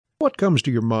What comes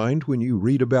to your mind when you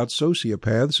read about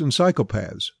sociopaths and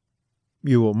psychopaths?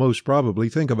 You will most probably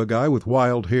think of a guy with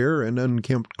wild hair and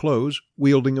unkempt clothes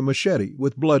wielding a machete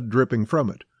with blood dripping from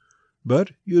it.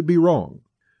 But you'd be wrong.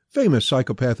 Famous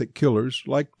psychopathic killers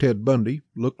like Ted Bundy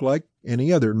look like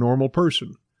any other normal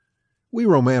person. We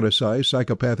romanticize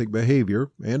psychopathic behavior,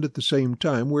 and at the same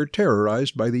time we're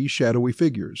terrorized by these shadowy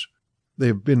figures. They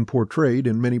have been portrayed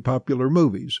in many popular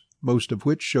movies, most of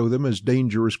which show them as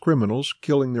dangerous criminals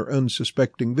killing their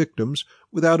unsuspecting victims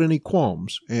without any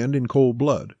qualms and in cold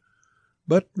blood.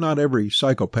 But not every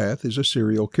psychopath is a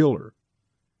serial killer.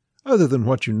 Other than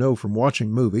what you know from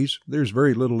watching movies, there's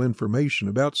very little information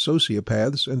about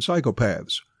sociopaths and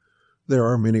psychopaths. There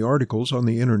are many articles on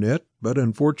the internet, but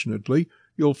unfortunately,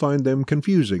 you'll find them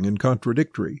confusing and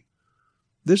contradictory.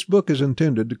 This book is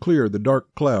intended to clear the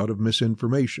dark cloud of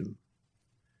misinformation.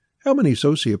 How many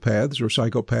sociopaths or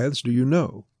psychopaths do you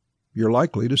know? You're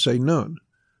likely to say none.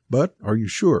 But are you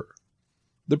sure?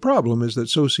 The problem is that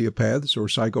sociopaths or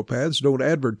psychopaths don't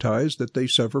advertise that they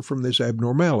suffer from this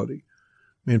abnormality.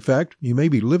 In fact, you may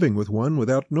be living with one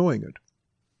without knowing it.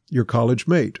 Your college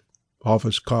mate,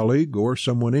 office colleague, or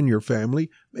someone in your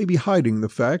family may be hiding the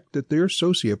fact that they're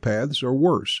sociopaths or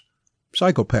worse,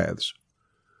 psychopaths.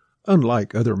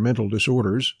 Unlike other mental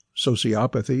disorders,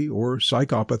 sociopathy or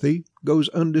psychopathy goes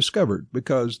undiscovered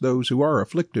because those who are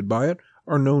afflicted by it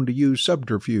are known to use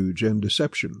subterfuge and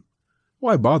deception.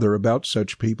 Why bother about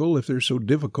such people if they're so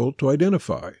difficult to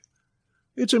identify?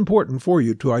 It's important for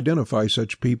you to identify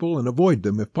such people and avoid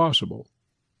them if possible.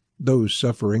 Those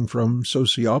suffering from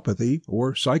sociopathy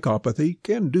or psychopathy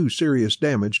can do serious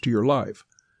damage to your life.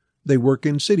 They work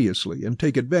insidiously and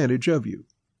take advantage of you.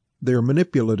 They're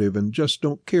manipulative and just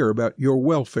don't care about your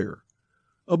welfare.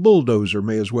 A bulldozer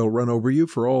may as well run over you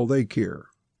for all they care.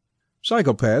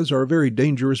 Psychopaths are a very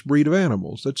dangerous breed of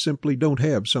animals that simply don't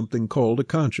have something called a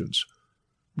conscience.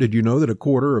 Did you know that a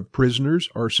quarter of prisoners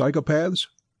are psychopaths?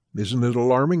 Isn't it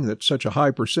alarming that such a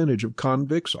high percentage of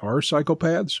convicts are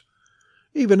psychopaths?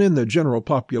 Even in the general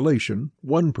population,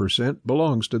 1%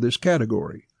 belongs to this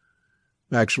category.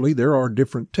 Actually, there are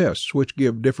different tests which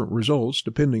give different results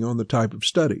depending on the type of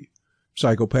study.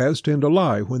 Psychopaths tend to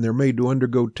lie when they're made to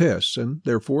undergo tests, and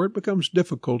therefore it becomes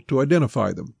difficult to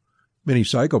identify them. Many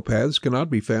psychopaths cannot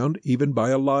be found even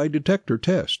by a lie detector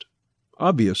test.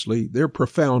 Obviously, they're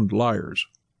profound liars.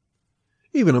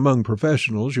 Even among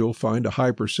professionals, you'll find a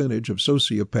high percentage of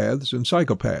sociopaths and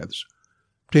psychopaths.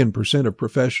 10% of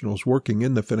professionals working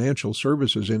in the financial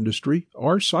services industry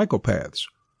are psychopaths.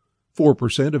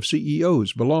 4% of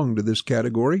CEOs belong to this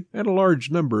category, and a large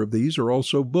number of these are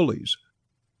also bullies.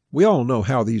 We all know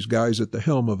how these guys at the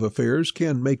helm of affairs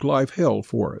can make life hell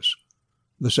for us.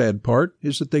 The sad part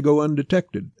is that they go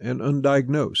undetected and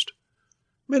undiagnosed.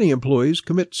 Many employees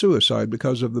commit suicide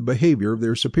because of the behavior of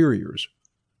their superiors.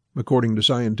 According to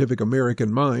Scientific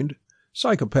American Mind,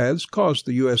 psychopaths cost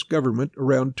the U.S. government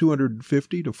around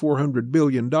 $250 to $400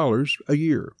 billion a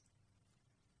year.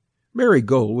 Mary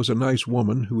Gull was a nice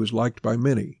woman who was liked by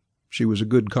many. She was a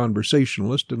good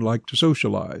conversationalist and liked to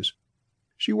socialize.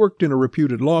 She worked in a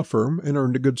reputed law firm and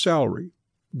earned a good salary,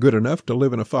 good enough to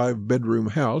live in a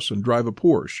 5-bedroom house and drive a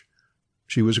Porsche.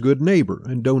 She was a good neighbor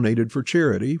and donated for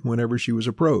charity whenever she was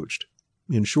approached.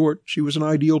 In short, she was an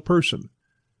ideal person.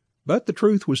 But the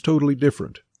truth was totally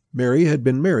different. Mary had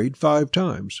been married 5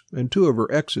 times, and 2 of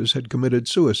her exes had committed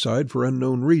suicide for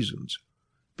unknown reasons.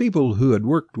 People who had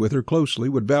worked with her closely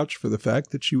would vouch for the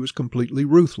fact that she was completely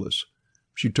ruthless.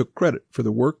 She took credit for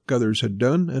the work others had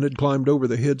done and had climbed over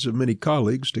the heads of many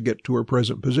colleagues to get to her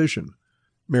present position.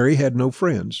 Mary had no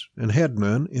friends, and had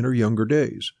none in her younger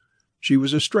days. She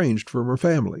was estranged from her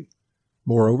family.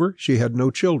 Moreover, she had no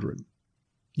children.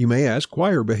 You may ask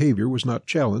why her behavior was not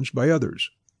challenged by others.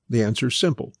 The answer is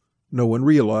simple. No one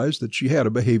realized that she had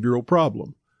a behavioral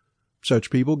problem.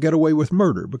 Such people get away with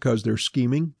murder because they're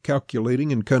scheming,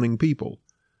 calculating, and cunning people.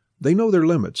 They know their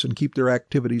limits and keep their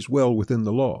activities well within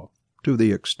the law, to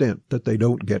the extent that they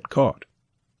don't get caught.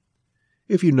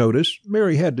 If you notice,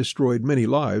 Mary had destroyed many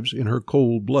lives in her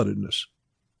cold-bloodedness.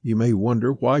 You may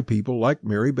wonder why people like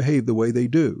Mary behave the way they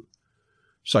do.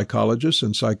 Psychologists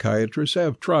and psychiatrists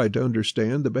have tried to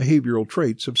understand the behavioral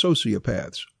traits of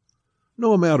sociopaths.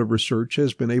 No amount of research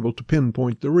has been able to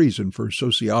pinpoint the reason for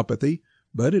sociopathy,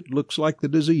 but it looks like the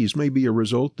disease may be a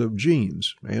result of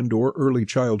genes and/or early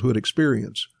childhood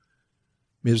experience.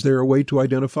 Is there a way to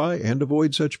identify and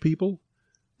avoid such people?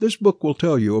 This book will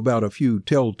tell you about a few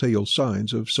telltale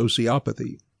signs of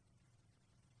sociopathy.